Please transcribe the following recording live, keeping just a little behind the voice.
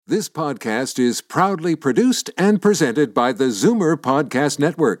This podcast is proudly produced and presented by the Zoomer Podcast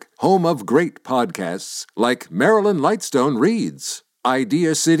Network, home of great podcasts like Marilyn Lightstone Reads,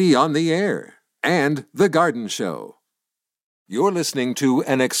 Idea City on the Air, and The Garden Show. You're listening to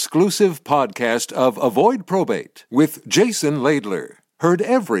an exclusive podcast of Avoid Probate with Jason Laidler, heard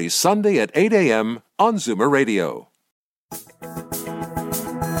every Sunday at 8 a.m. on Zoomer Radio.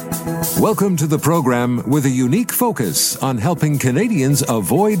 Welcome to the program with a unique focus on helping Canadians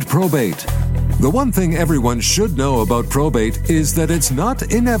avoid probate. The one thing everyone should know about probate is that it's not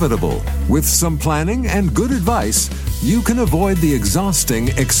inevitable. With some planning and good advice, you can avoid the exhausting,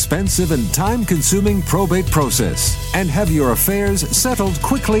 expensive, and time-consuming probate process and have your affairs settled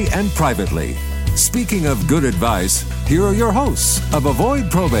quickly and privately. Speaking of good advice, here are your hosts of Avoid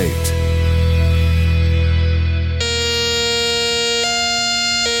Probate.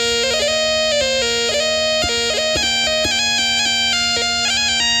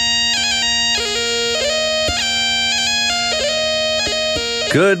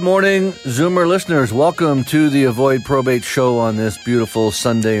 Good morning, Zoomer listeners. Welcome to the Avoid Probate Show on this beautiful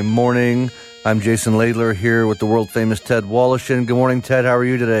Sunday morning. I'm Jason Laidler here with the world-famous Ted Woloshyn. Good morning, Ted. How are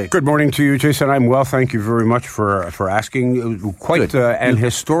you today? Good morning to you, Jason. I'm well. Thank you very much for asking. Quite an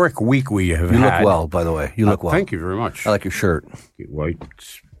historic week we have had. You look well, by the way. You look well. Thank you very much. I like your shirt. Well,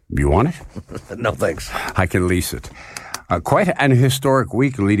 you want it? No, thanks. I can lease it. Quite an historic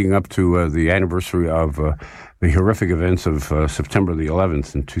week leading up to the anniversary of the horrific events of September the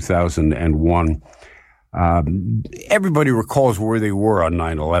 11th in 2001. Everybody recalls where they were on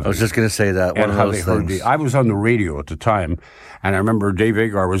 9/11. I was just going to say that. And how they heard me. I was on the radio at the time, and I remember Dave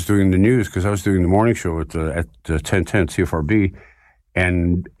Agar was doing the news because I was doing the morning show at 1010 CFRB,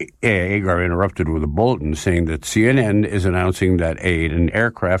 and Agar interrupted with a bulletin saying that CNN is announcing that an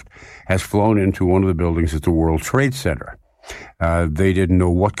aircraft has flown into one of the buildings at the World Trade Center. They didn't know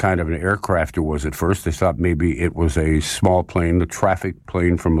what kind of an aircraft it was at first. They thought maybe it was a small plane, a traffic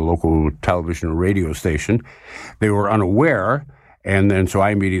plane from a local television or radio station. They were unaware, and then so I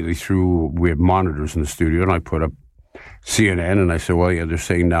immediately we had monitors in the studio, and I put up CNN, and I said, well, yeah, they're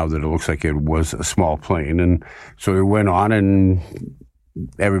saying now that it looks like it was a small plane. And so it went on, and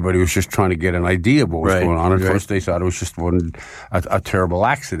everybody was just trying to get an idea of what was going on. At first, they thought it was just a terrible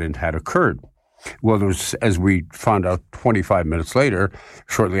accident had occurred. Well, there was, as we found out 25 minutes later,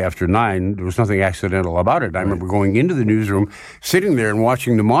 shortly after 9, there was nothing accidental about it. I remember going into the newsroom, sitting there and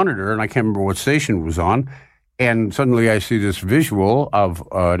watching the monitor, and I can't remember what station it was on, and suddenly I see this visual of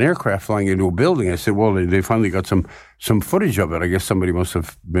an aircraft flying into a building. I said, well, they finally got some footage of it. I guess somebody must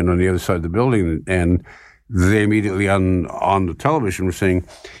have been on the other side of the building, and they immediately on the television were saying,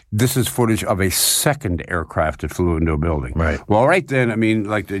 this is footage of a second aircraft that flew into a building. Right. Well, right then, I mean,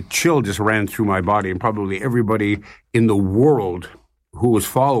 like the chill just ran through my body, and probably everybody in the world who was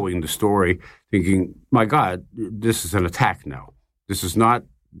following the story thinking, my God, this is an attack now. This is not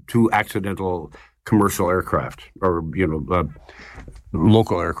two accidental commercial aircraft or,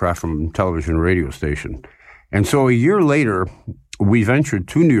 local aircraft from television or radio station. And so a year later, we ventured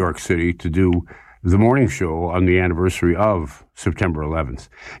to New York City to do the morning show on the anniversary of September 11th.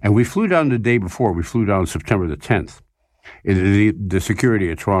 And we flew down the day before. We flew down September the 10th. The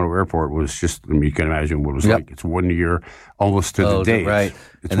security at Toronto Airport was just, you can imagine what it was like. It's 1 year, almost to the day. Right.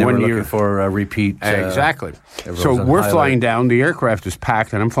 It's and they 1 were year. looking for a repeat. Exactly. So we're flying down. The aircraft is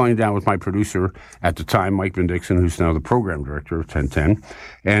packed, and I'm flying down with my producer at the time, Mike Van Dixon, who's now the program director of 1010.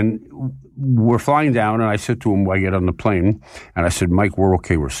 And we're flying down, and I said to him, I get on the plane, and I said, Mike, we're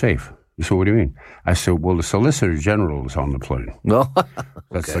okay, we're safe. He said, what do you mean? I said, well, the Solicitor General is on the plane. No.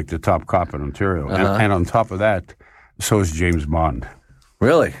 That's like the top cop in Ontario. And on top of that, so is James Bond.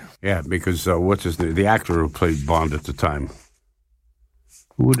 Really? Yeah, because what's his name? The actor who played Bond at the time.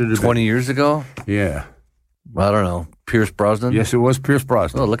 Who did it 20 years ago? Yeah. I don't know. Pierce Brosnan? Yes, it was Pierce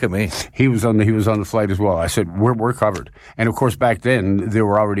Brosnan. Oh, look at me. He was on the flight as well. I said, we're covered. And of course, back then, they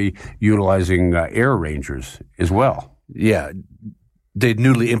were already utilizing Air Rangers as well. Yeah. They'd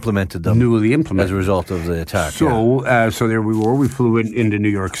newly implemented them. As a result of the attack. So there we were. We flew into New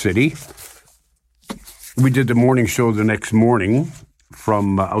York City. We did the morning show the next morning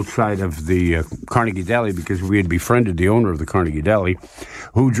from outside of the Carnegie Deli because we had befriended the owner of the Carnegie Deli,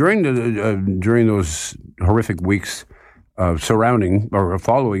 who during those horrific weeks following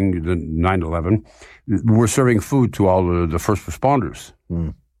the 9/11, were serving food to all the first responders.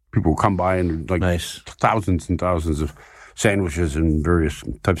 Mm. People would come by and thousands and thousands of sandwiches and various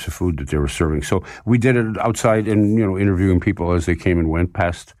types of food that they were serving. So we did it outside and, interviewing people as they came and went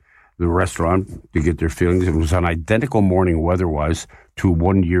past the restaurant to get their feelings. It was an identical morning weather-wise to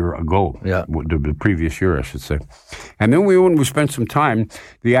 1 year ago, the previous year, I should say. And then when we spent some time,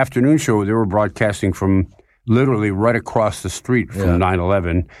 the afternoon show, they were broadcasting from literally right across the street from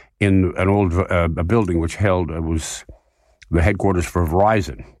 9/11 in an old a building which was the headquarters for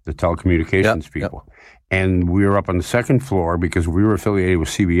Verizon, the telecommunications people. And we were up on the second floor because we were affiliated with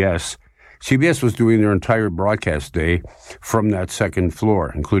CBS. CBS was doing their entire broadcast day from that second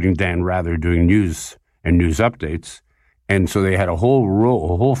floor, including Dan Rather doing news and news updates. And so they had a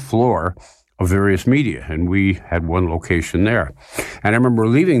whole floor of various media, and we had one location there. And I remember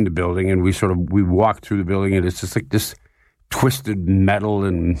leaving the building, and we walked through the building, and it's just like this twisted metal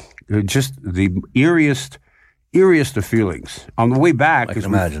and just the eeriest of feelings. On the way back, I can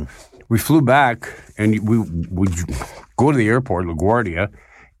imagine. We flew back, and we go to the airport, LaGuardia,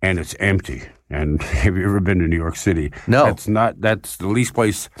 and it's empty. And have you ever been to New York City? No. That's the least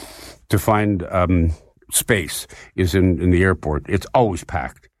place to find space is in the airport. It's always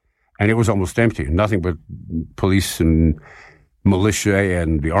packed. And it was almost empty. Nothing but police and militia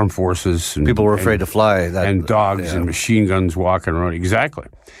and the armed forces. And, people were afraid to fly. And dogs and machine guns walking around. Exactly.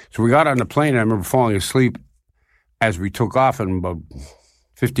 So we got on the plane, and I remember falling asleep as we took off, and about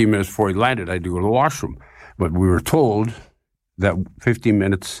 15 minutes before we landed, I had to go to the washroom. But we were told that 15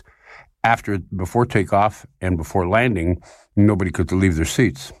 minutes before takeoff and before landing, nobody could leave their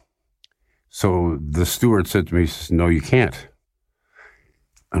seats. So the steward said to me, he says, "No, you can't."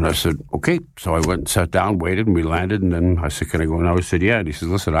 And I said, "Okay." So I went and sat down, waited, and we landed. And then I said, "Can I go now?" He said, "Yeah." And he said,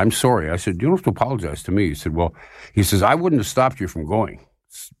 "Listen, I'm sorry." I said, "You don't have to apologize to me." He said, "Well," he says, "I wouldn't have stopped you from going.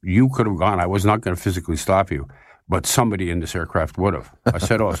 You could have gone. I was not going to physically stop you, but somebody in this aircraft would have." I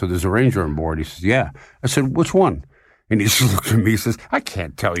said, "Oh, so there's a ranger on board?" He says, "Yeah." I said, "Which one?" And he just looked at me, he says, "I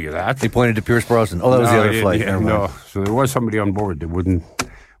can't tell you that." He pointed to Pierce Brosnan. Oh, that was the other flight. Yeah, no. So there was somebody on board that wouldn't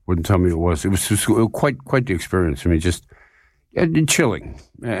tell me it was. It was just quite the experience. I mean, just chilling.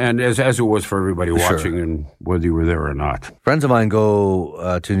 And as it was for everybody watching, and whether you were there or not. Friends of mine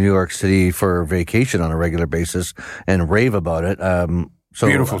go to New York City for vacation on a regular basis and rave about it. So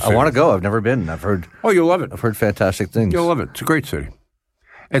beautiful city. I want to go. I've never been. I've heard. Oh, you'll love it. I've heard fantastic things. You'll love it. It's a great city.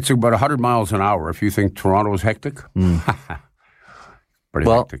 It's about 100 miles an hour. If you think Toronto is hectic, pretty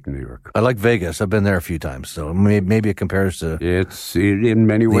hectic in New York. I like Vegas. I've been there a few times, so maybe it compares to. It's in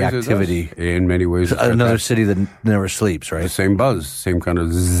many ways the activity. In many ways, it's another city that never sleeps. Right. The same buzz, same kind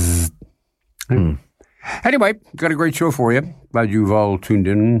of zzz. Anyway, got a great show for you. Glad you've all tuned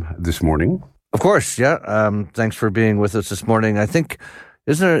in this morning. Of course, yeah. Thanks for being with us this morning. I think,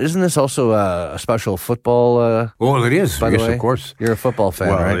 isn't this also a special football? Well, it is. By the way, of course. You're a football fan,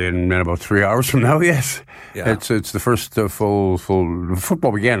 right? Well, in about 3 hours from now, yes. Yeah. It's the first full.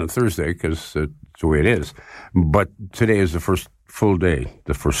 Football began on Thursday because it's the way it is. But today is the first full day,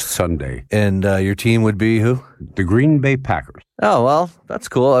 the first Sunday. And your team would be who? The Green Bay Packers. Oh, well, that's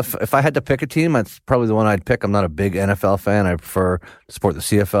cool. If I had to pick a team, that's probably the one I'd pick. I'm not a big NFL fan. I prefer to support the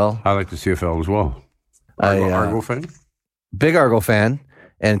CFL. I like the CFL as well. Argo fan? Big Argo fan.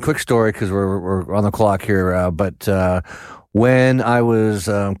 And quick story, because we're on the clock here, but when I was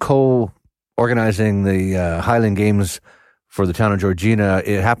co-organizing the Highland Games for the town of Georgina,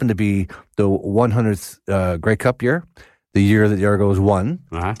 it happened to be the 100th Grey Cup year. The year that the Argos won.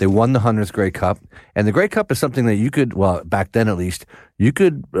 Uh-huh. They won the 100th Grey Cup. And the Grey Cup is something that you could, well, back then at least, you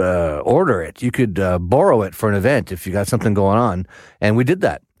could order it. You could borrow it for an event if you got something going on. And we did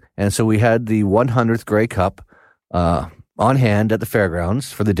that. And so we had the 100th Grey Cup on hand at the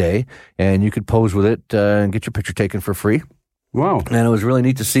fairgrounds for the day. And you could pose with it and get your picture taken for free. Wow. And it was really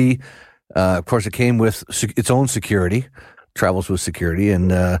neat to see. Of course, it came with its own security. Travels with security,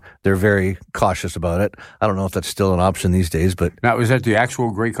 and they're very cautious about it. I don't know if that's still an option these days, but now is that the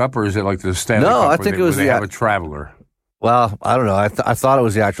actual Grey Cup, or is it like the Stanley Cup? No, I think it was have a traveler. Well, I don't know. I thought it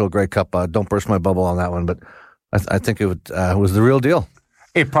was the actual Grey Cup. Don't burst my bubble on that one, but I think it was the real deal.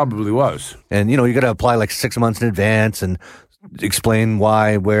 It probably was. And you got to apply like 6 months in advance and explain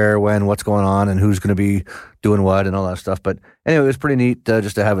why, where, when, what's going on, and who's going to be doing what, and all that stuff. But anyway, it was pretty neat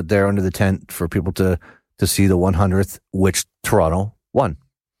just to have it there under the tent for people to see the 100th, which Toronto won.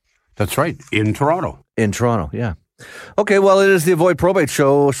 That's right, in Toronto. In Toronto, yeah. Okay, well, it is the Avoid Probate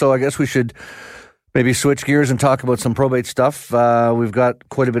Show, so I guess we should maybe switch gears and talk about some probate stuff. We've got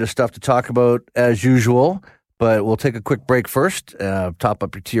quite a bit of stuff to talk about as usual, but we'll take a quick break first, top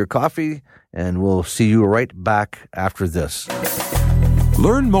up your tea or coffee, and we'll see you right back after this.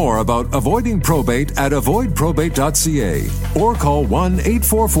 Learn more about avoiding probate at avoidprobate.ca or call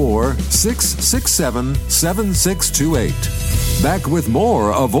 1-844-667-7628. Back with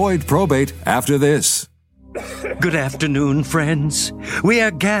more Avoid Probate after this. Good afternoon, friends. We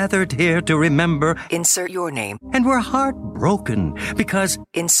are gathered here to remember... Insert your name. And we're heartbroken because...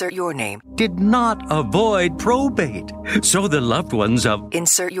 Insert your name. ...did not avoid probate. So the loved ones of...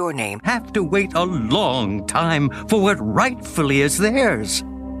 Insert your name. ...have to wait a long time for what rightfully is theirs.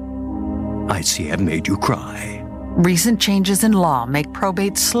 I see I've made you cry. Recent changes in law make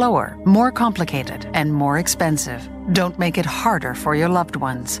probate slower, more complicated, and more expensive. Don't make it harder for your loved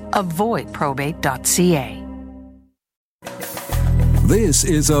ones. Avoidprobate.ca. This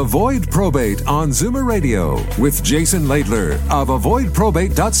is Avoid Probate on Zoomer Radio with Jason Laidler of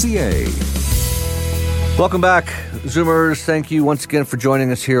avoidprobate.ca. Welcome back, Zoomers. Thank you once again for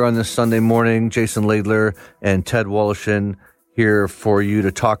joining us here on this Sunday morning. Jason Laidler and Ted Woloshyn here for you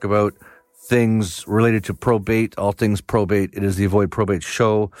to talk about things related to probate, all things probate. It is the Avoid Probate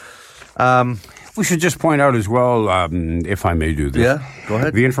Show. We should just point out as well, if I may do this. Yeah, go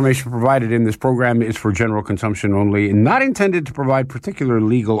ahead. The information provided in this program is for general consumption only, not intended to provide particular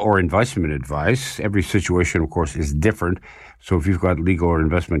legal or investment advice. Every situation, of course, is different. So if you've got legal or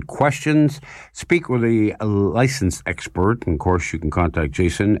investment questions, speak with a licensed expert. And of course, you can contact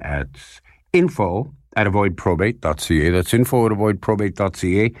Jason at info@avoidprobate.ca. That's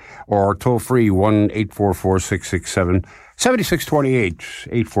info@avoidprobate.ca, or toll free 1-844-667-7628,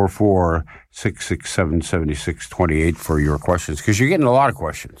 844-667-7628 for your questions, because you're getting a lot of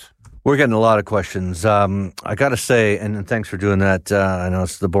questions. We're getting a lot of questions. I got to say, and thanks for doing that. I know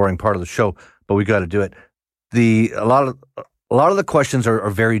it's the boring part of the show, but we got to do it. A lot of the questions are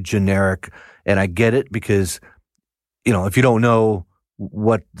very generic, and I get it because, you know, if you don't know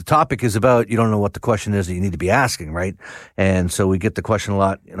what the topic is about, you don't know what the question is that you need to be asking, right? And so we get the question a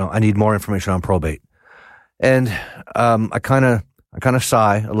lot, you know, I need more information on probate. And I kind of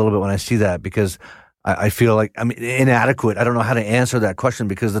sigh a little bit when I see that, because I feel like I'm inadequate. I don't know how to answer that question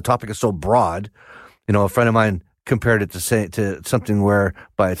because the topic is so broad. You know, a friend of mine compared it to something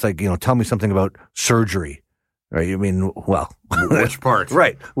whereby it's like, you know, tell me something about surgery, right? I mean, well, which part?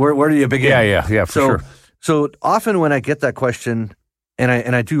 Right. Where do you begin? Yeah, for sure. So often when I get that question,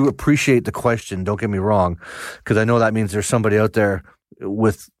 and I do appreciate the question, don't get me wrong, because I know that means there's somebody out there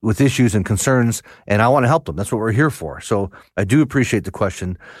with issues and concerns, and I want to help them. That's what we're here for. So I do appreciate the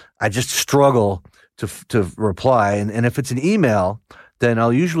question. I just struggle to reply. And if it's an email, then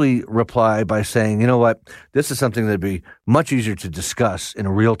I'll usually reply by saying, you know what, this is something that'd be much easier to discuss in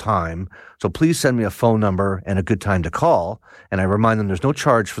real time. So please send me a phone number and a good time to call. And I remind them there's no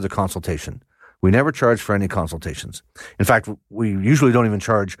charge for the consultation. We never charge for any consultations. In fact, we usually don't even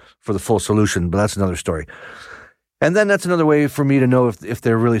charge for the full solution, but that's another story. And then that's another way for me to know if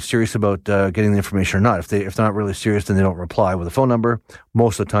they're really serious about getting the information or not. If they're not really serious, then they don't reply with a phone number.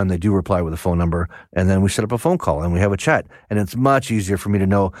 Most of the time, they do reply with a phone number, and then we set up a phone call and we have a chat. And it's much easier for me to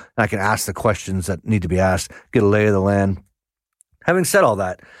know. I can ask the questions that need to be asked, get a lay of the land. Having said all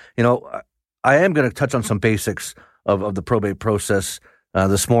that, you know, I am going to touch on some basics of the probate process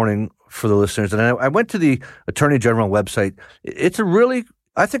this morning for the listeners. And I went to the Attorney General website.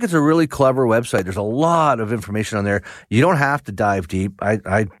 I think it's a really clever website. There's a lot of information on there. You don't have to dive deep.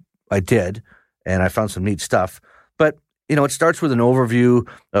 I did, and I found some neat stuff. But, you know, it starts with an overview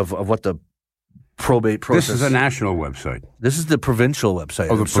of what the probate process. This is a national website. This is the provincial website.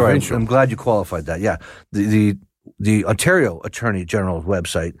 Oh, the provincial. I'm glad you qualified that. Yeah. The Ontario Attorney General's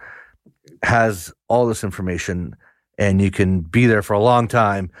website has all this information, and you can be there for a long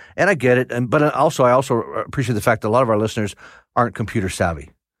time. And I get it. But I also appreciate the fact that a lot of our listeners aren't computer savvy.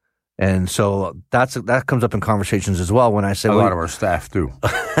 And so that comes up in conversations as well when I say... A lot of our staff do.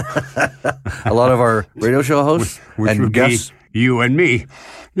 A lot of our radio show hosts which and would guests. Be you and me.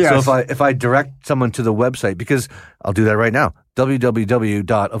 Yes. So if I direct someone to the website, because I'll do that right now,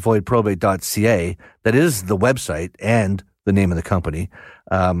 www.avoidprobate.ca, that is the website and the name of the company.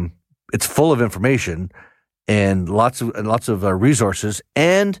 It's full of information and lots of resources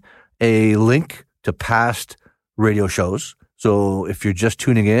and a link to past radio shows. So if you're just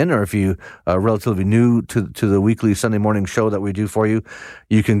tuning in, or if you are relatively new to the weekly Sunday morning show that we do for you,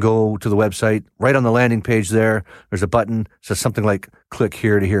 you can go to the website. Right on the landing page there, there's a button that says something like click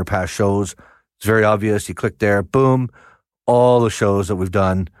here to hear past shows. It's very obvious. You click there, boom, all the shows that we've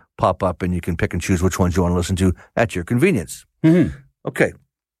done pop up, and you can pick and choose which ones you want to listen to at your convenience. Mm-hmm. Okay.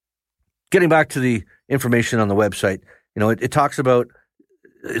 Getting back to the information on the website, you know, it talks about,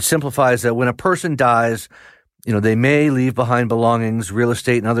 it simplifies that when a person dies, you know, they may leave behind belongings, real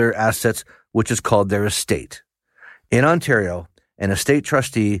estate, and other assets, which is called their estate. In Ontario, an estate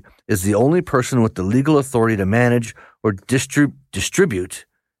trustee is the only person with the legal authority to manage or distribute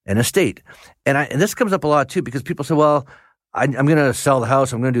an estate. And this comes up a lot too, because people say, well, I'm going to sell the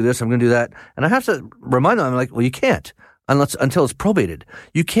house. I'm going to do this. I'm going to do that. And I have to remind them, I'm like, well, you can't until it's probated.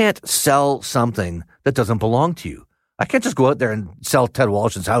 You can't sell something that doesn't belong to you. I can't just go out there and sell Ted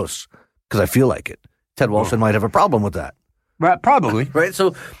Walsh's house because I feel like it. Ted Walsh might have a problem with that. Right, probably. Right.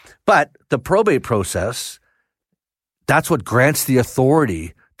 So, but the probate process, that's what grants the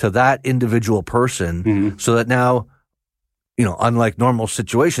authority to that individual person so that now, unlike normal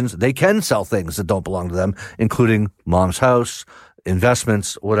situations, they can sell things that don't belong to them, including mom's house,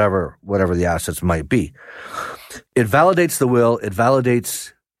 investments, whatever the assets might be. It validates the will. It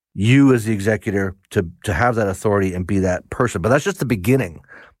validates you as the executor to have that authority and be that person. But that's just the beginning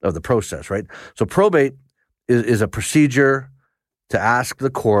of the process, right? So probate is a procedure to ask the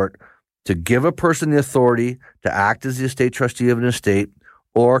court to give a person the authority to act as the estate trustee of an estate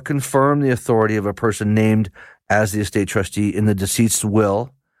or confirm the authority of a person named as the estate trustee in the deceased's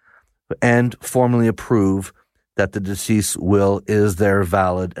will and formally approve that the deceased's will is their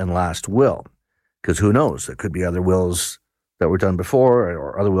valid and last will. Because who knows? There could be other wills that were done before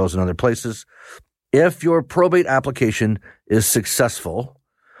or other wills in other places. If your probate application is successful,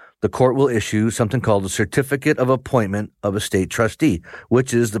 the court will issue something called a certificate of appointment of estate trustee,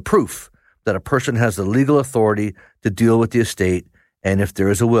 which is the proof that a person has the legal authority to deal with the estate. And if there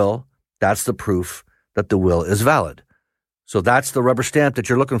is a will, that's the proof that the will is valid. So that's the rubber stamp that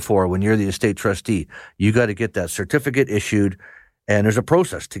you're looking for when you're the estate trustee. You got to get that certificate issued, and there's a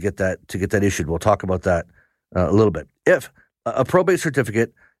process to get that issued. We'll talk about that a little bit. If a probate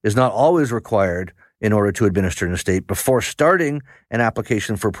certificate is not always required in order to administer an estate, before starting an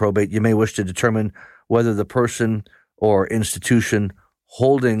application for probate, you may wish to determine whether the person or institution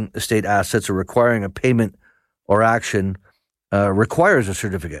holding estate assets or requiring a payment or action requires a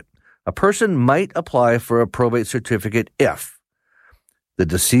certificate. A person might apply for a probate certificate if the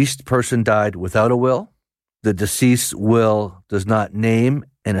deceased person died without a will, the deceased will does not name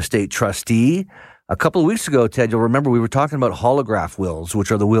an estate trustee. A couple of weeks ago, Ted, you'll remember we were talking about holograph wills,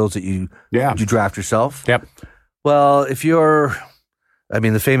 which are the wills that you draft yourself. Yep. Well,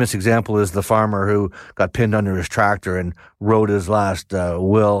 the famous example is the farmer who got pinned under his tractor and wrote his last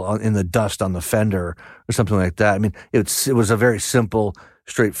will in the dust on the fender or something like that. I mean, it was a very simple,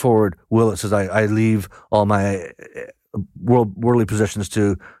 straightforward will. It says, I leave all my worldly possessions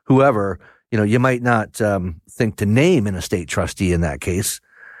to whoever. You might not think to name an estate trustee in that case.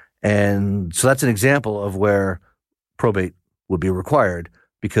 And so that's an example of where probate would be required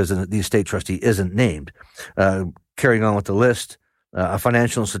because the estate trustee isn't named. Carrying on with the list, a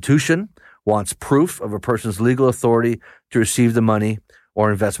financial institution wants proof of a person's legal authority to receive the money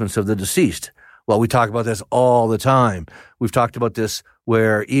or investments of the deceased. Well, we talk about this all the time. We've talked about this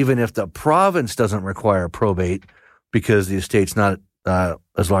where even if the province doesn't require probate because the estate's not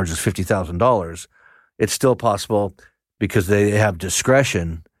as large as $50,000, it's still possible because they have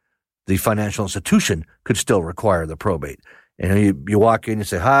discretion. The financial institution could still require the probate. You walk in, you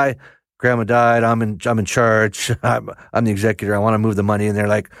say, "Hi, Grandma died. I'm in charge. I'm the executor. I want to move the money." And they're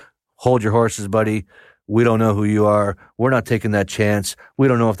like, "Hold your horses, buddy. We don't know who you are. We're not taking that chance. We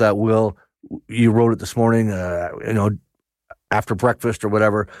don't know if that will you wrote it this morning, after breakfast or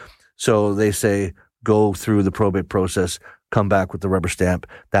whatever." So they say, go through the probate process, come back with the rubber stamp.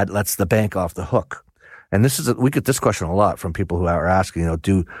 That lets the bank off the hook. And we get this question a lot from people who are asking,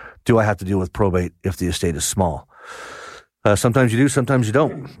 do I have to deal with probate if the estate is small? Sometimes you do, sometimes you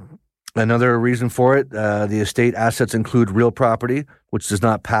don't. Another reason for it, the estate assets include real property, which does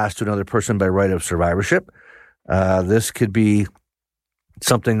not pass to another person by right of survivorship. This could be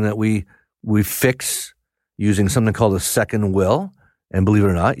something that we fix using something called a second will. And believe it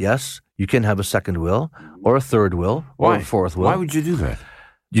or not, yes, you can have a second will or a third will or a fourth will. Why would you do that?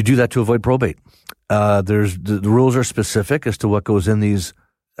 You do that to avoid probate. The rules are specific as to what goes in these.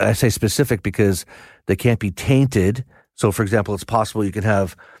 I say specific because they can't be tainted. So, for example, it's possible you can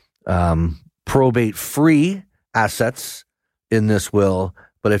have probate-free assets in this will,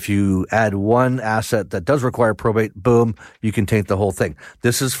 but if you add one asset that does require probate, boom, you can taint the whole thing.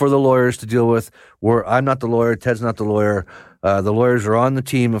 This is for the lawyers to deal with. I'm not the lawyer. Ted's not the lawyer. The lawyers are on the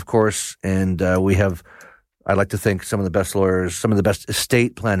team, of course, and we have, I'd like to think, some of the best lawyers, some of the best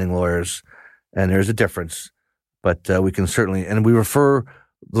estate planning lawyers, and there's a difference. But we can certainly, and we refer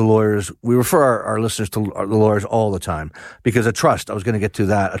our listeners to the lawyers all the time because a trust, I was going to get to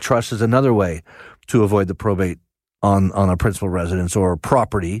that. A trust is another way to avoid the probate on a principal residence or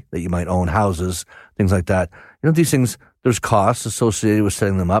property that you might own, houses, things like that. These things, there's costs associated with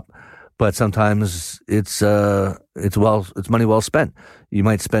setting them up, but sometimes it's money well spent. You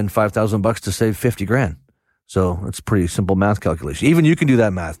might spend $5,000 to save $50,000. So it's a pretty simple math calculation. Even you can do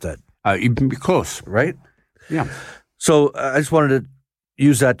that math, Ted. You can be close. Right? Yeah. So I just wanted to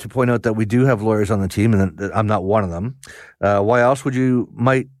use that to point out that we do have lawyers on the team, and that I'm not one of them. Why else would you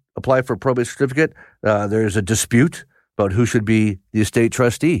might apply for a probate certificate? There's a dispute about who should be the estate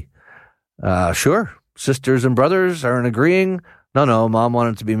trustee. Sure, sisters and brothers aren't agreeing. No, mom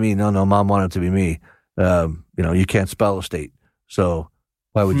wanted it to be me. No, mom wanted it to be me. You can't spell estate, so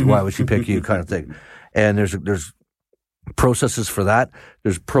why would she pick you, kind of thing. And there's processes for that.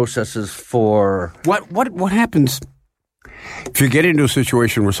 There's processes for what happens if you get into a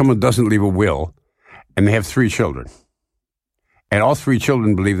situation where someone doesn't leave a will and they have 3 children, and all 3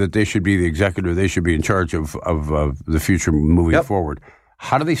 children believe that they should be the executor, they should be in charge of the future moving forward.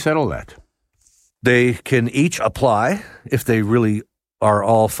 How do they settle that? They can each apply if they really are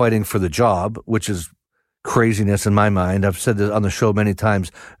all fighting for the job, which is craziness in my mind. I've said this on the show many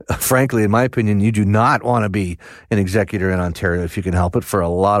times. Frankly, in my opinion, you do not want to be an executor in Ontario if you can help it, for a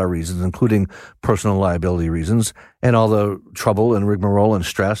lot of reasons, including personal liability reasons and all the trouble and rigmarole and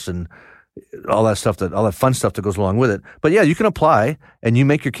stress and all that stuff, all that fun stuff that goes along with it. But yeah, you can apply and you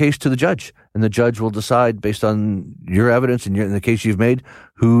make your case to the judge, and the judge will decide based on your evidence and the case you've made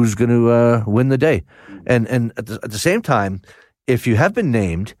who's going to win the day. And at the same time, if you have been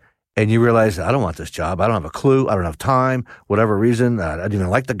named and you realize, I don't want this job, I don't have a clue, I don't have time, whatever reason, I don't even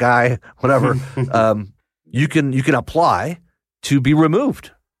like the guy, whatever, you can apply to be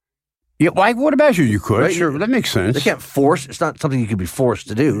removed. Yeah, well, I would imagine you could. Right? Sure, that makes sense. They can't force. It's not something you can be forced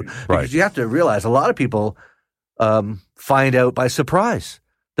to do. Right. Because you have to realize a lot of people find out by surprise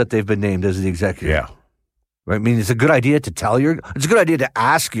that they've been named as the executor. Yeah. Right? I mean, it's a good idea to it's a good idea to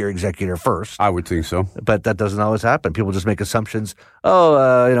ask your executor first. I would think so. But that doesn't always happen. People just make assumptions.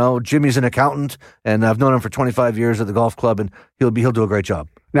 Jimmy's an accountant, and I've known him for 25 years at the golf club, and he'll do a great job.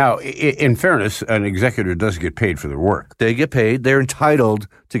 Now, in fairness, an executor does get paid for their work. They get paid. They're entitled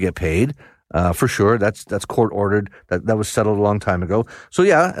to get paid, for sure. That's court ordered. That was settled a long time ago. So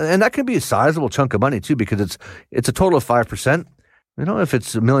yeah, and that can be a sizable chunk of money too, because it's a total of 5%. If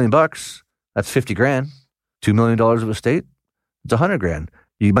it's $1 million, that's $50,000. $2 million of estate, it's $100,000.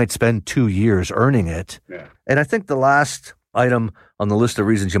 You might spend 2 years earning it. Yeah. And I think the last item on the list of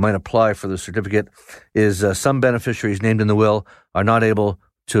reasons you might apply for the certificate is some beneficiaries named in the will are not able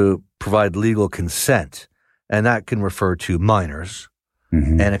to provide legal consent. And that can refer to minors.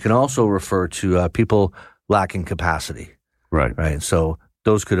 Mm-hmm. And it can also refer to people lacking capacity. Right. Right. So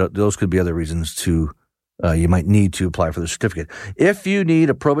those could be other reasons to you might need to apply for the certificate. If you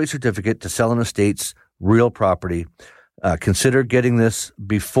need a probate certificate to sell an estate's real property, consider getting this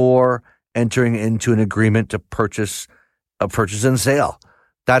before entering into an agreement to purchase and sale.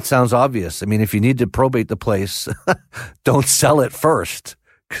 That sounds obvious. I mean, if you need to probate the place, don't sell it first,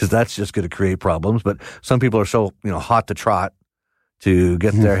 because that's just going to create problems. But some people are so hot to trot to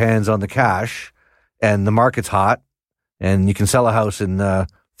get their hands on the cash, and the market's hot, and you can sell a house in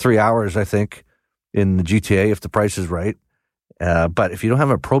 3 hours, I think, in the GTA if the price is right. But if you don't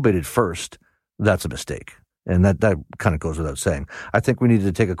have it probated first, that's a mistake. And that kind of goes without saying. I think we need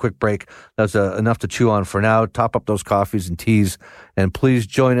to take a quick break. That's enough to chew on for now. Top up those coffees and teas. And please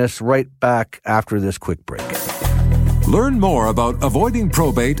join us right back after this quick break. Learn more about avoiding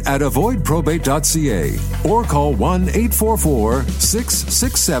probate at avoidprobate.ca or call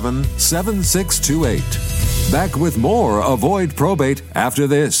 1-844-667-7628. Back with more Avoid Probate after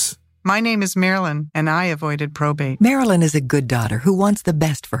this. My name is Marilyn, and I avoided probate. Marilyn is a good daughter who wants the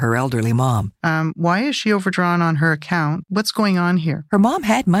best for her elderly mom. Why is she overdrawn on her account? What's going on here? Her mom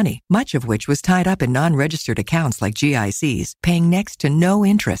had money, much of which was tied up in non-registered accounts like GICs, paying next to no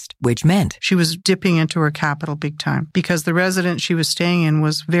interest, which meant she was dipping into her capital big time because the residence she was staying in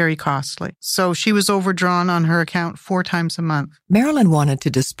was very costly. So she was overdrawn on her account 4 times a month. Marilyn wanted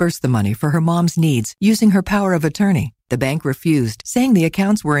to disperse the money for her mom's needs using her power of attorney. The bank refused, saying the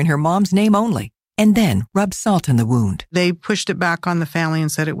accounts were in her mom's name only, and then rubbed salt in the wound. They pushed it back on the family and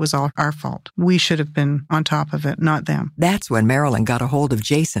said it was all our fault. We should have been on top of it, not them. That's when Marilyn got a hold of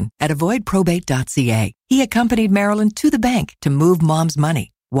Jason at avoidprobate.ca. He accompanied Marilyn to the bank to move mom's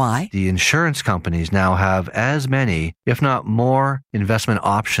money. Why? The insurance companies now have as many, if not more, investment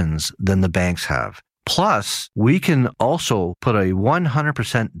options than the banks have. Plus, we can also put a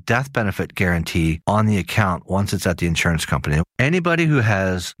 100% death benefit guarantee on the account once it's at the insurance company. Anybody who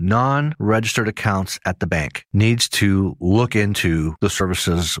has non-registered accounts at the bank needs to look into the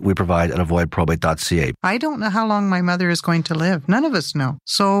services we provide at avoidprobate.ca. I don't know how long my mother is going to live. None of us know.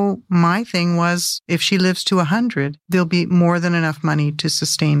 So my thing was, if she lives to 100, there'll be more than enough money to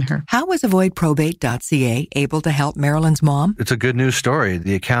sustain her. How was avoidprobate.ca able to help Marilyn's mom? It's a good news story.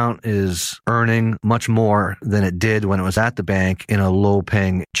 The account is earning much more than it did when it was at the bank in a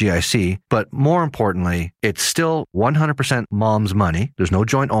low-paying GIC. But more importantly, it's still 100% mom's money. There's no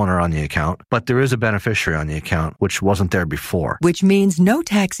joint owner on the account, but there is a beneficiary on the account, which wasn't there before. Which means no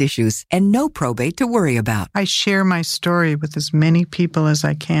tax issues and no probate to worry about. I share my story with as many people as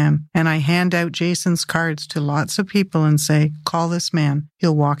I can, and I hand out Jason's cards to lots of people and say, call this man.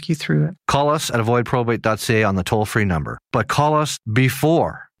 He'll walk you through it. Call us at avoidprobate.ca on the toll-free number, but call us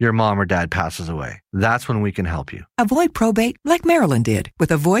before your mom or dad passes away. That's when we can help you. Avoid probate like Marilyn did with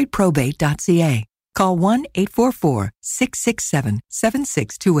avoidprobate.ca. Call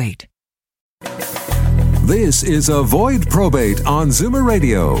 1-844-667-7628. This is Avoid Probate on Zoomer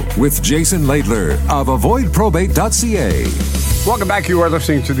Radio with Jason Laidler of avoidprobate.ca. Welcome back. You are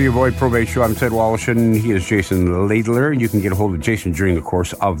listening to the Avoid Probate Show. I'm Ted Wallish, and he is Jason Laidler. You can get a hold of Jason during the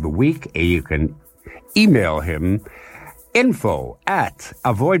course of the week. You can email him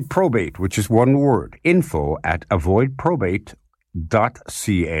info@avoidprobate, which is one word,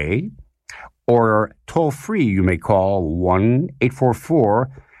 info@avoidprobate.ca, or toll free, you may call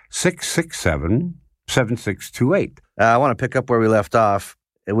 1-844-667-7628. I want to pick up where we left off,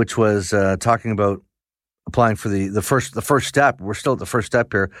 which was talking about applying for the first step. We're still at the first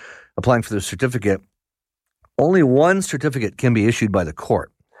step here, applying for the certificate. Only one certificate can be issued by the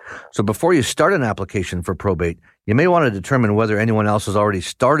court. So before you start an application for probate, you may want to determine whether anyone else has already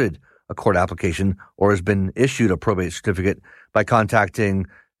started a court application or has been issued a probate certificate by contacting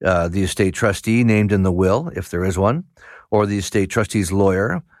the estate trustee named in the will, if there is one, or the estate trustee's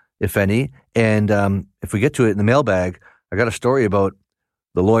lawyer, if any. And if we get to it in the mailbag, I got a story about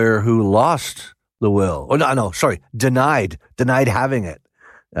the lawyer who lost the will. Denied having it.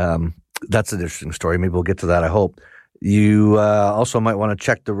 That's an interesting story. Maybe we'll get to that, I hope. You also might want to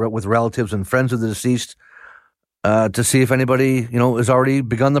check with relatives and friends of the deceased to see if anybody, has already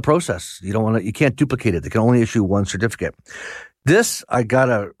begun the process. You can't duplicate it. They can only issue one certificate. This, I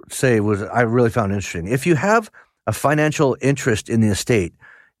gotta say, I really found interesting. If you have a financial interest in the estate,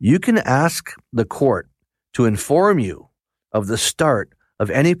 you can ask the court to inform you of the start of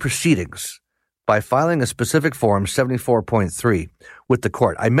any proceedings by filing a specific form, 74.3, with the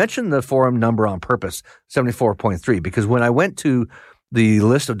court. I mentioned the form number on purpose, 74.3, because when I went to the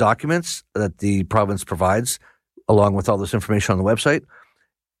list of documents that the province provides, along with all this information on the website,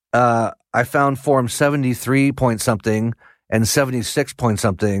 I found form 73 point something and 76 point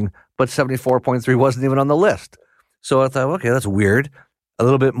something, but 74.3 wasn't even on the list. So I thought, okay, that's weird. A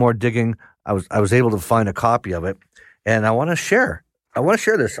little bit more digging, I was able to find a copy of it, and I want to share this. I want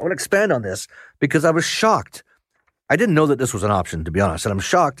to expand on this because I was shocked. I didn't know that this was an option, to be honest, and I'm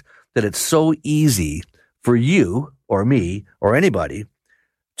shocked that it's so easy for you or me or anybody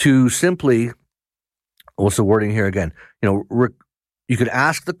to simply, what's the wording here again? You could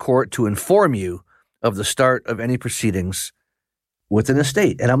ask the court to inform you of the start of any proceedings with an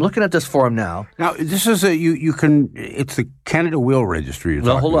estate. And I'm looking at this form now. Now, this is it's the Canada Will Registry.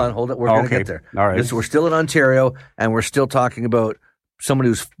 No, hold on. We're going to get there. All right. We're still in Ontario, and we're still talking about somebody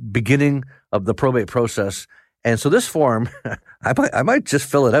who's beginning of the probate process. And so this form, I might just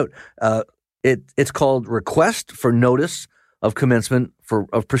fill it out. It's called Request for Notice of Commencement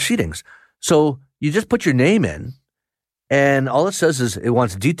of Proceedings. So you just put your name in, and all it says is it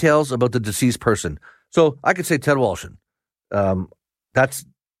wants details about the deceased person. So I could say Ted Walshin. That's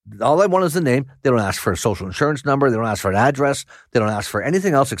all I want is the name. They don't ask for a social insurance number. They don't ask for an address. They don't ask for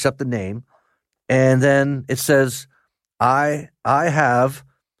anything else except the name. And then it says, I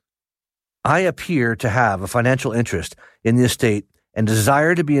appear to have a financial interest in the estate and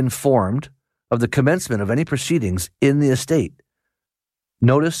desire to be informed of the commencement of any proceedings in the estate.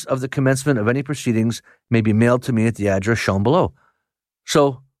 Notice of the commencement of any proceedings may be mailed to me at the address shown below.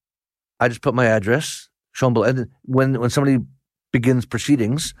 So I just put my address shown below. And when somebody begins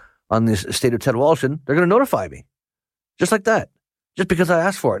proceedings on the estate of Ted Walshin, they're going to notify me. Just like that. Just because I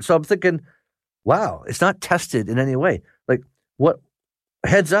asked for it. So I'm thinking, wow, it's not tested in any way. Like, what?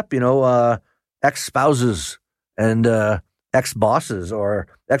 Heads up, ex-spouses and ex-bosses or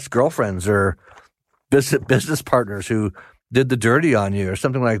ex-girlfriends or business partners who did the dirty on you or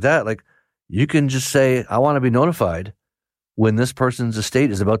something like that. Like, you can just say, I want to be notified when this person's estate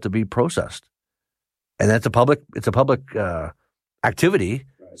is about to be processed. And that's it's a public activity.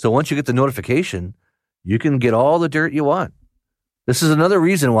 So once you get the notification, you can get all the dirt you want. This is another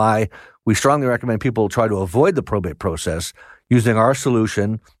reason why we strongly recommend people try to avoid the probate process using our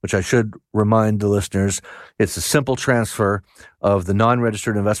solution, which I should remind the listeners, it's a simple transfer of the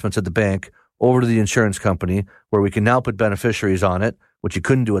non-registered investments at the bank over to the insurance company, where we can now put beneficiaries on it, which you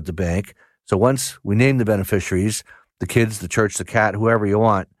couldn't do at the bank. So once we name the beneficiaries, the kids, the church, the cat, whoever you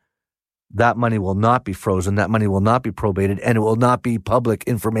want, that money will not be frozen, that money will not be probated, and it will not be public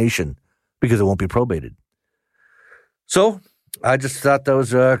information because it won't be probated. So I just thought that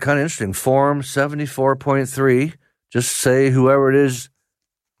was kind of interesting. Form 74.3, just say whoever it is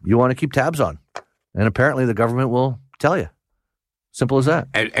you want to keep tabs on. And apparently the government will tell you. Simple as that.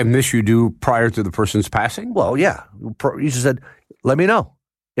 And this you do prior to the person's passing? Well, yeah. You just said, let me know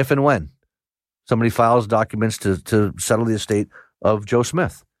if and when somebody files documents to settle the estate of Joe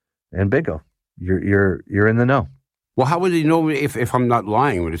Smith. And bingo, you're in the know. Well, how would he know if I'm not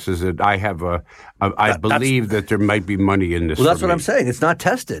lying when it says that I believe that there might be money in this? Well, that's what I'm saying. It's not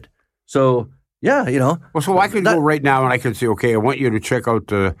tested. So, yeah, Well, so I could go right now and I could say, okay, I want you to check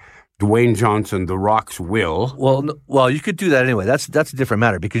out Dwayne Johnson, The Rock's will. Well, you could do that anyway. That's a different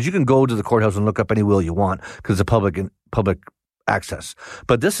matter because you can go to the courthouse and look up any will you want because it's a public access.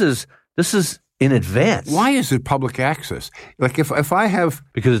 But this is in advance. Why is it public access? Like if I have...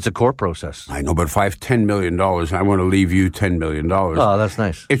 Because it's a court process. I know, but if I have $10 million, I want to leave you $10 million. Oh, that's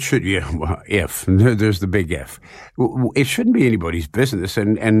nice. It should, if. There's the big if. It shouldn't be anybody's business,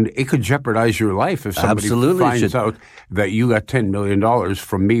 and it could jeopardize your life if somebody finds out that you got $10 million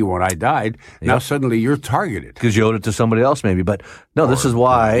from me when I died. Yep. Now suddenly you're targeted. Because you owed it to somebody else maybe. But no, this is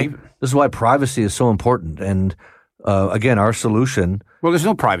why privacy is so important. And again, our solution... Well, there's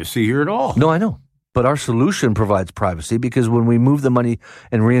no privacy here at all. No, I know. But our solution provides privacy because when we move the money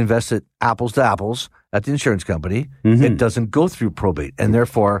and reinvest it apples to apples at the insurance company, it doesn't go through probate. And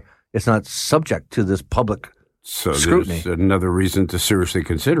therefore, it's not subject to this public scrutiny. There's another reason to seriously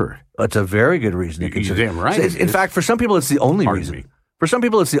consider it. It's a very good reason to consider. You're damn right. In fact, for some people, it's the only reason. For some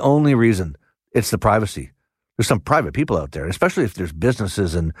people, it's the only reason. It's the privacy. There's some private people out there, especially if there's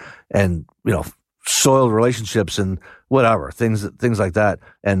businesses and soiled relationships and whatever, things like that.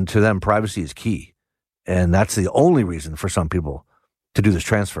 And to them, privacy is key. And that's the only reason for some people to do this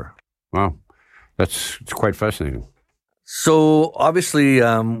transfer. Wow. It's quite fascinating. So obviously,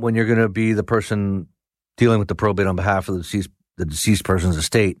 when you're going to be the person dealing with the probate on behalf of the deceased person's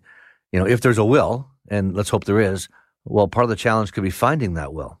estate, if there's a will, and let's hope there is, well, part of the challenge could be finding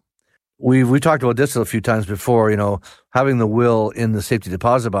that will. We talked about this a few times before, having the will in the safety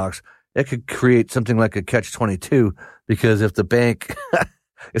deposit box, it could create something like a catch-22 because if the bank's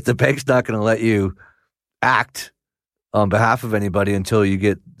not going to let you act on behalf of anybody until you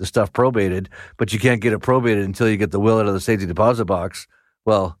get the stuff probated, but you can't get it probated until you get the will out of the safety deposit box,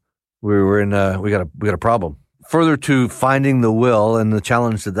 well, we got a problem. Further to finding the will and the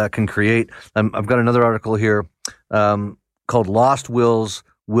challenge that can create, I've got another article here called Lost Wills,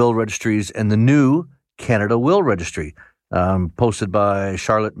 Will Registries, and the New Canada Will Registry. Posted by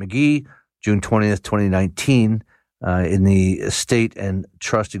Charlotte McGee, June 20th, 2019, in the Estate and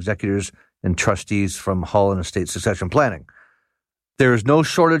Trust Executors and Trustees from Hull and Estate Succession Planning. There is no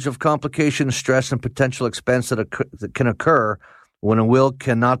shortage of complications, stress, and potential expense that can occur when a will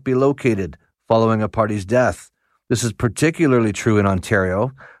cannot be located following a party's death. This is particularly true in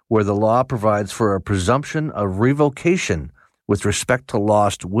Ontario, where the law provides for a presumption of revocation with respect to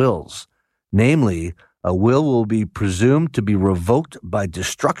lost wills. Namely, a will be presumed to be revoked by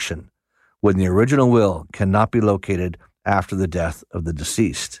destruction when the original will cannot be located after the death of the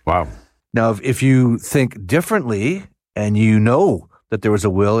deceased. Wow. Now, if you think differently and you know that there was a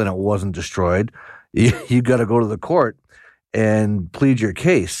will and it wasn't destroyed, you got to go to the court and plead your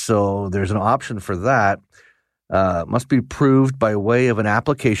case. So there's an option for that. Must be proved by way of an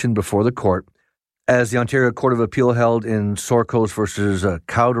application before the court. As the Ontario Court of Appeal held in Sorkos versus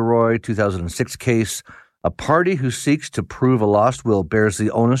Cowderoy 2006 case, a party who seeks to prove a lost will bears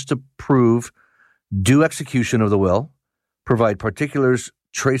the onus to prove due execution of the will, provide particulars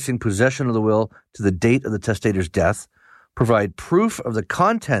tracing possession of the will to the date of the testator's death, provide proof of the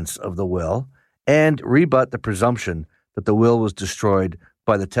contents of the will, and rebut the presumption that the will was destroyed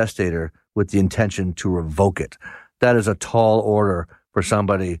by the testator with the intention to revoke it. That is a tall order for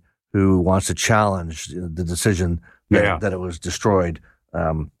somebody who wants to challenge the decision that it was destroyed.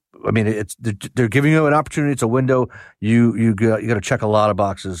 They're giving you an opportunity. It's a window. You got to check a lot of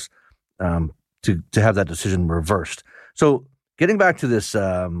boxes to have that decision reversed. So getting back to this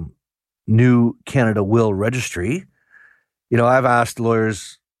new Canada Will Registry, I've asked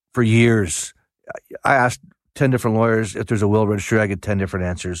lawyers for years. I asked 10 different lawyers if there's a will registry. I get 10 different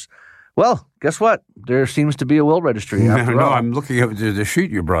answers. Well, guess what? There seems to be a will registry. After all. I'm looking at the sheet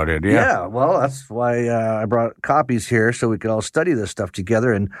you brought in. Yeah, well, that's why I brought copies here so we could all study this stuff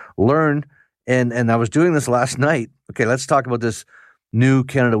together and learn. And I was doing this last night. Okay, let's talk about this new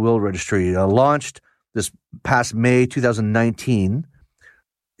Canada Will Registry. Launched this past May 2019.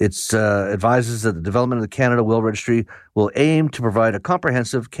 It advises that the development of the Canada Will Registry will aim to provide a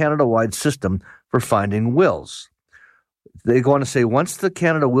comprehensive Canada-wide system for finding wills. They go on to say, once the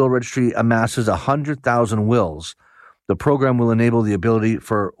Canada Will Registry amasses 100,000 wills, the program will enable the ability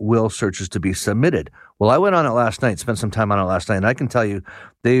for will searches to be submitted. Well, I went on it last night, spent some time on it last night, and I can tell you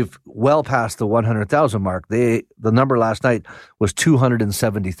they've well passed the 100,000 mark. The number last night was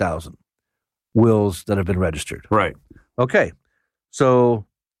 270,000 wills that have been registered. Right. Okay, so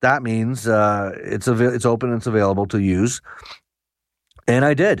that means it's open and it's available to use, and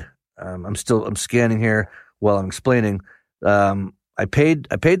I did. I'm scanning here while I'm explaining. I paid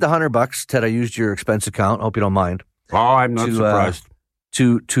the $100. Ted, I used your expense account. Hope you don't mind. Oh, I'm not surprised.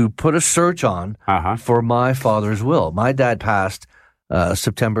 To put a search on for my father's will. My dad passed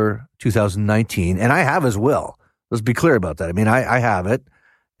September 2019, and I have his will. Let's be clear about that. I mean, I have it,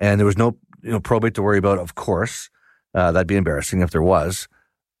 and there was no probate to worry about. Of course, that'd be embarrassing if there was.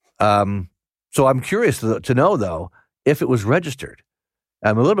 So I'm curious to know though if it was registered.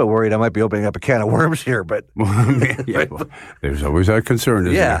 I'm a little bit worried I might be opening up a can of worms here, but well, there's always that concern,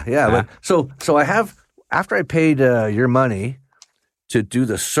 isn't there? Yeah. But so I have, after I paid your money to do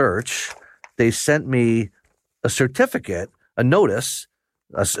the search, they sent me a certificate, a notice.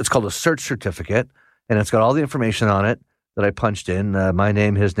 It's called a search certificate, and it's got all the information on it that I punched in, my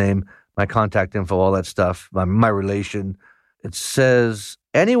name, his name, my contact info, all that stuff, my relation. It says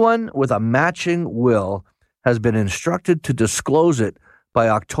anyone with a matching will has been instructed to disclose it by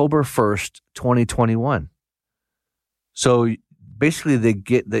October 1st, 2021. So basically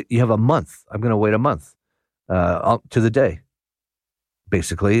you have a month. I'm going to wait a month to the day,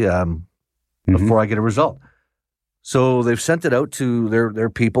 basically, before I get a result. So they've sent it out to their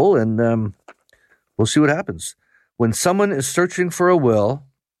people, and we'll see what happens. When someone is searching for a will,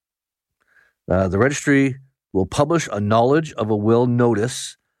 the registry will publish a knowledge of a will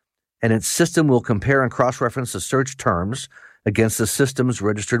notice, and its system will compare and cross-reference the search terms against the system's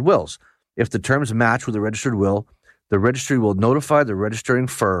registered wills. If the terms match with the registered will, the registry will notify the registering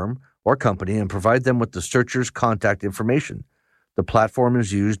firm or company and provide them with the searcher's contact information. The platform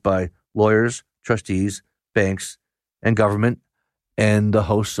is used by lawyers, trustees, banks, and government, and the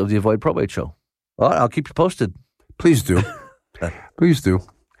hosts of the Avoid Probate Show. Well, I'll keep you posted. Please do. Please do.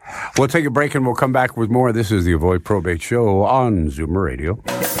 We'll take a break and we'll come back with more. This is the Avoid Probate Show on Zoomer Radio.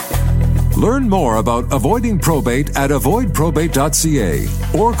 Learn more about avoiding probate at avoidprobate.ca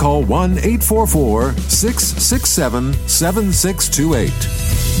or call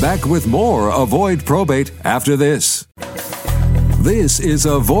 1-844-667-7628. Back with more Avoid Probate after this. This is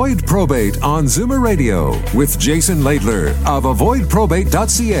Avoid Probate on Zoomer Radio with Jason Laidler of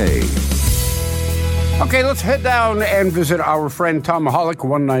avoidprobate.ca. Okay, let's head down and visit our friend Tom Mahalik,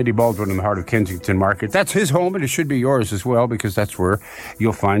 190 Baldwin in the heart of Kensington Market. That's his home, and it should be yours as well, because that's where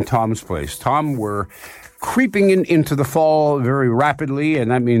you'll find Tom's place. Tom, we're creeping into the fall very rapidly, and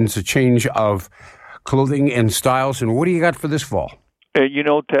that means a change of clothing and styles. And what do you got for this fall? Ted,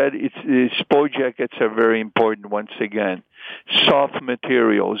 sport jackets are very important once again. Soft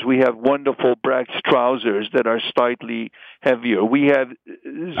materials. We have wonderful Brax trousers that are slightly heavier. We have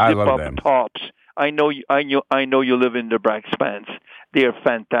zip-up tops. I know you live in the Brax pants. They are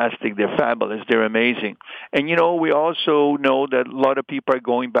fantastic. They're fabulous. They're amazing. And, we also know that a lot of people are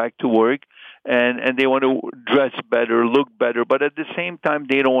going back to work and they want to dress better, look better, but at the same time,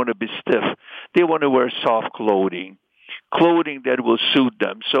 they don't want to be stiff. They want to wear soft clothing that will suit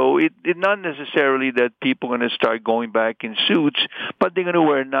them. So it's not necessarily that people are going to start going back in suits, but they're going to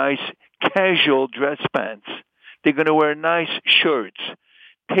wear nice casual dress pants. They're going to wear nice shirts.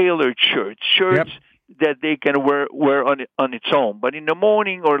 Tailored shirts that they can wear on its own. But in the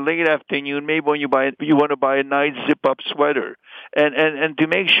morning or late afternoon, maybe when you want to buy a nice zip-up sweater, and to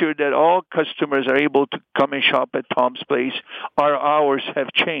make sure that all customers are able to come and shop at Tom's Place, our hours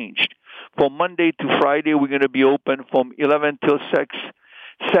have changed. From Monday to Friday, we're going to be open from 11 till 6,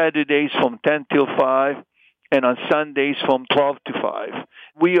 Saturdays from 10 till 5, and on Sundays from 12 to 5.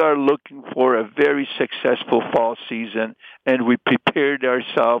 We are looking for a very successful fall season, and we prepared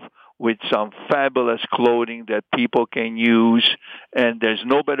ourselves with some fabulous clothing that people can use, and there's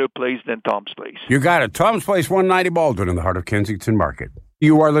no better place than Tom's Place. You got it. Tom's Place, 190 Baldwin in the heart of Kensington Market.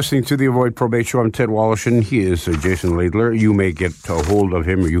 You are listening to the Avoid Probate Show. I'm Ted Wallachin. He is Jason Laidler. You may get a hold of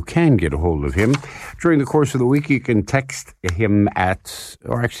him, or you can get a hold of him. During the course of the week, you can text him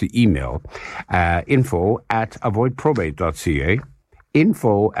or actually email, info@avoidprobate.ca.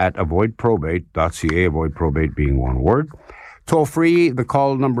 info@avoidprobate.ca, avoid probate being one word. Toll free, the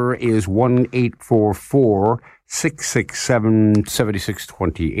call number is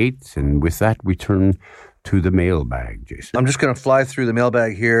 1-844-667-7628. And with that, we turn to the mailbag, Jason. I'm just going to fly through the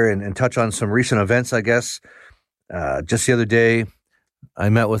mailbag here and touch on some recent events, I guess. Just the other day, I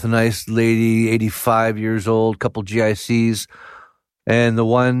met with a nice lady, 85 years old, couple GICs, and the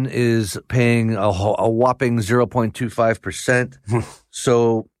one is paying a whopping 0.25%.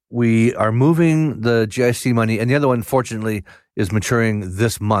 So we are moving the GIC money, and the other one, fortunately, is maturing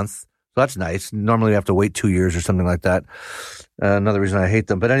this month. So that's nice. Normally, we have to wait 2 years or something like that. Another reason I hate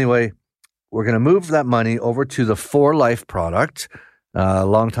them. But anyway, we're going to move that money over to the 4Life product.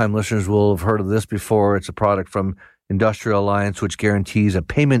 Longtime listeners will have heard of this before. It's a product from Industrial Alliance, which guarantees a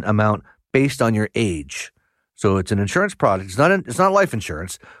payment amount based on your age. So it's an insurance product. It's not life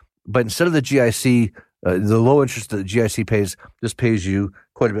insurance, but instead of the GIC, the low interest that the GIC pays, this pays you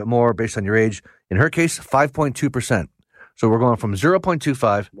quite a bit more based on your age. In her case, 5.2%. So we're going from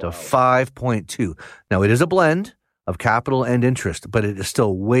 0.25 to 5.2. Now, it is a blend of capital and interest, but it is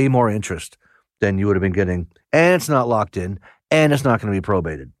still way more interest than you would have been getting. And it's not locked in, and it's not going to be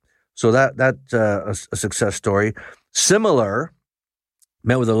probated. So that's a success story. Similar,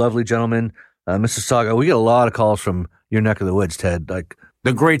 met with a lovely gentleman, Mississauga. We get a lot of calls from your neck of the woods, Ted. Like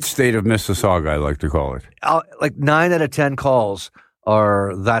the great state of Mississauga, I like to call it. Like 9 out of 10 calls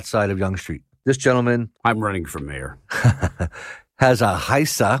are that side of Yonge Street. This gentleman, I'm running for mayor, has a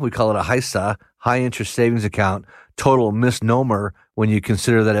HISA. We call it a HISA, high interest savings account. Total misnomer when you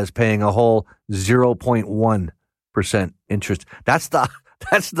consider that as paying a whole 0.1% interest. That's the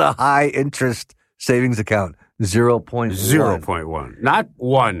high interest savings account. 0.1. 0.1, not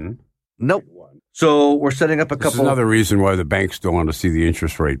 1. Nope. So we're setting up a couple. This is another reason why the banks don't want to see the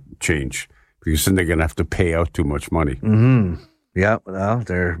interest rate change, because then they're going to have to pay out too much money. Mm-hmm. Yeah, well,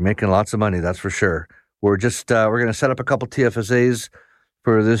 they're making lots of money, that's for sure. We're just we're going to set up a couple TFSAs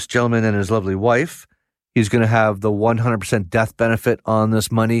for this gentleman and his lovely wife. He's going to have the 100% death benefit on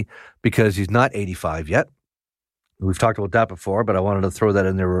this money because he's not 85 yet. We've talked about that before, but I wanted to throw that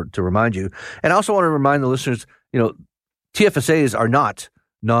in there to remind you. And I also want to remind the listeners, TFSAs are not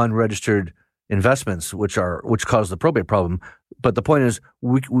non-registered investments, which cause the probate problem. But the point is,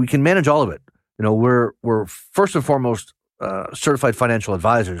 we can manage all of it. We're first and foremost certified financial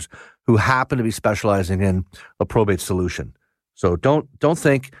advisors who happen to be specializing in a probate solution. So don't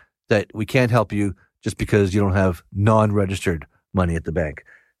think that we can't help you just because you don't have non-registered money at the bank.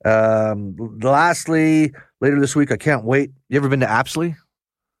 Lastly, later this week, I can't wait. You ever been to Apsley,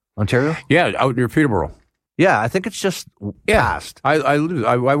 Ontario? Yeah, out near Peterborough. Yeah, I think it's just past. I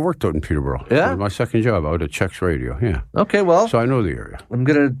worked out in Peterborough. Yeah? It was my second job out at Chex Radio. Yeah. Okay, well. So I know the area. I'm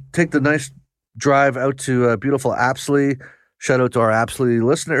going to take the nice drive out to beautiful Apsley. Shout out to our Apsley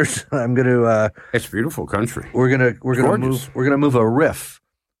listeners. I'm going to. It's beautiful country. We're gonna move a riff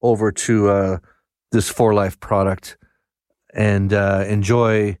over to this 4Life product and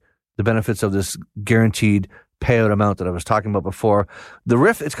enjoy the benefits of this guaranteed payout amount that I was talking about before. The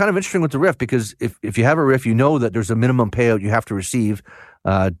RIF, it's kind of interesting with the RIF because if you have a RIF, you know that there's a minimum payout you have to receive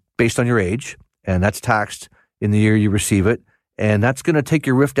based on your age, and that's taxed in the year you receive it. And that's going to take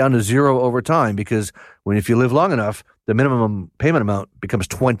your RIF down to 0 over time because if you live long enough, the minimum payment amount becomes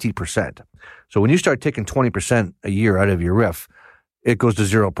 20%. So when you start taking 20% a year out of your RIF, it goes to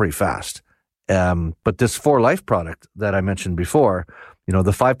 0 pretty fast. But this 4Life product that I mentioned before,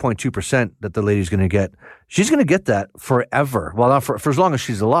 the 5.2% that the lady's going to get, she's going to get that forever. Well, not for as long as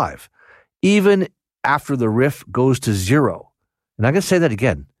she's alive, even after the RIF goes to 0. And I'm going to say that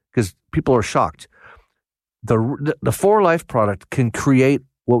again because people are shocked. The 4Life product can create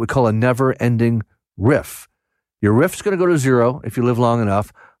what we call a never-ending RIF. Your RIF's going to go to 0 if you live long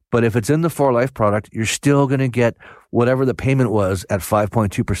enough, but if it's in the 4Life product, you're still going to get whatever the payment was at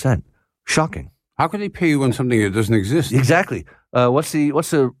 5.2%. Shocking. How can they pay you on something that doesn't exist? Exactly. What's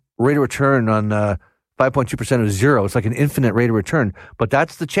the rate of return on 5.2% of 0? It's like an infinite rate of return, but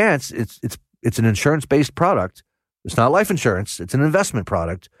that's the chance. It's an insurance-based product. It's not life insurance. It's an investment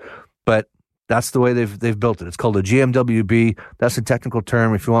product, but that's the way they've built it. It's called a GMWB. That's a technical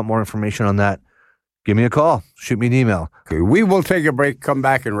term. If you want more information on that, give me a call. Shoot me an email. Okay, we will take a break, come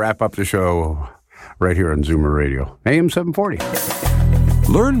back, and wrap up the show right here on Zoomer Radio, AM 740.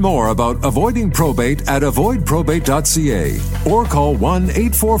 Learn more about avoiding probate at avoidprobate.ca or call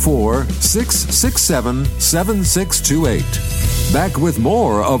 1-844-667-7628. Back with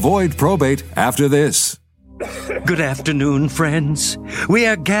more Avoid Probate after this. Good afternoon, friends. We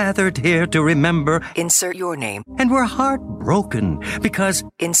are gathered here to remember. Insert your name. And we're heartbroken because.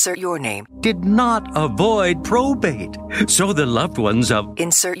 Insert your name. Did not avoid probate. So the loved ones of.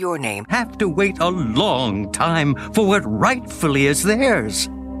 Insert your name. Have to wait a long time for what rightfully is theirs.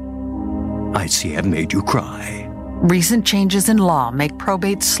 I see I've made you cry. Recent changes in law make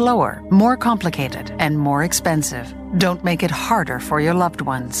probate slower, more complicated, and more expensive. Don't make it harder for your loved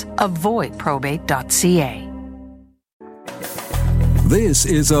ones. Avoidprobate.ca. This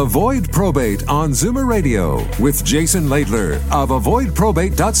is Avoid Probate on Zoomer Radio with Jason Laidler of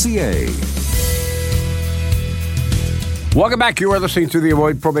avoidprobate.ca. Welcome back. You are listening to the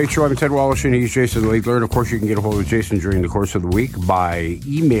Avoid Probate Show. I'm Ted Wallish and he's Jason Laidler. And of course, you can get a hold of Jason during the course of the week by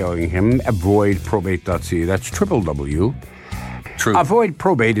emailing him avoidprobate.ca. That's www. True. Avoid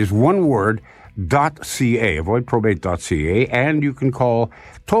Probate is one word, .ca, avoidprobate.ca. And you can call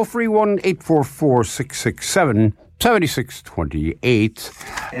toll-free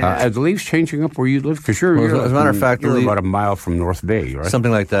 1-844-667-7628. Are the leaves changing up where you live? Because you're as a matter of fact, you're about a mile from North Bay, right?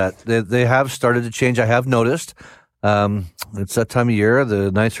 Something like that. They have started to change. I have noticed. It's that time of year.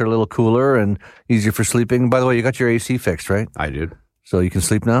 The nights are a little cooler and easier for sleeping. By the way, you got your AC fixed, right? I did. So you can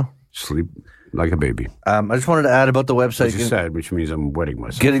sleep now? Sleep like a baby. I just wanted to add about the website. As you said, which means I'm wetting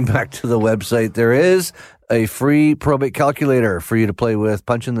myself. Getting back to the website, there is a free probate calculator for you to play with.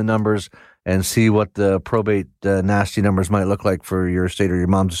 Punch in the numbers and see what the probate nasty numbers might look like for your estate or your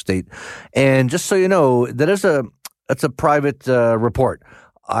mom's estate. And just so you know, that's a private report.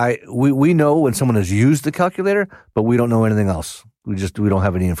 We know when someone has used the calculator, but we don't know anything else. We don't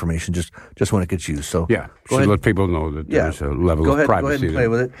have any information. Just when it gets used. So yeah, should let people know that there's a level of privacy go ahead and play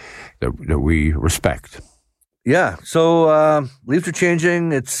with it. That we respect. Yeah. So leaves are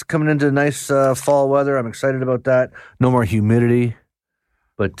changing. It's coming into nice fall weather. I'm excited about that. No more humidity.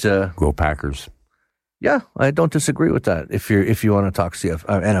 But go Packers. Yeah, I don't disagree with that. If you want to talk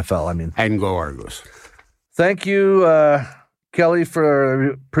NFL, I mean, and go Argos. Thank you, Kelly,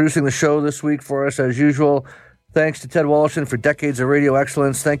 for producing the show this week for us as usual. Thanks to Ted Wallison for decades of radio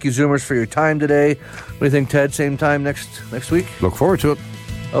excellence. Thank you, Zoomers, for your time today. What do you think, Ted? Same time next week? Look forward to it.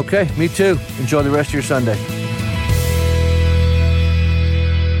 Okay, me too. Enjoy the rest of your Sunday.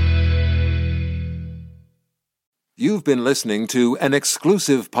 You've been listening to an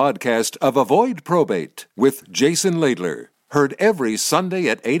exclusive podcast of Avoid Probate with Jason Laidler. Heard every Sunday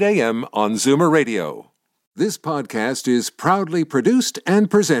at 8 a.m. on Zoomer Radio. This podcast is proudly produced and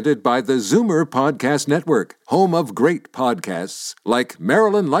presented by the Zoomer Podcast Network, home of great podcasts like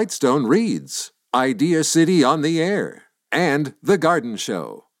Marilyn Lightstone Reads, Idea City on the Air, and The Garden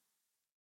Show.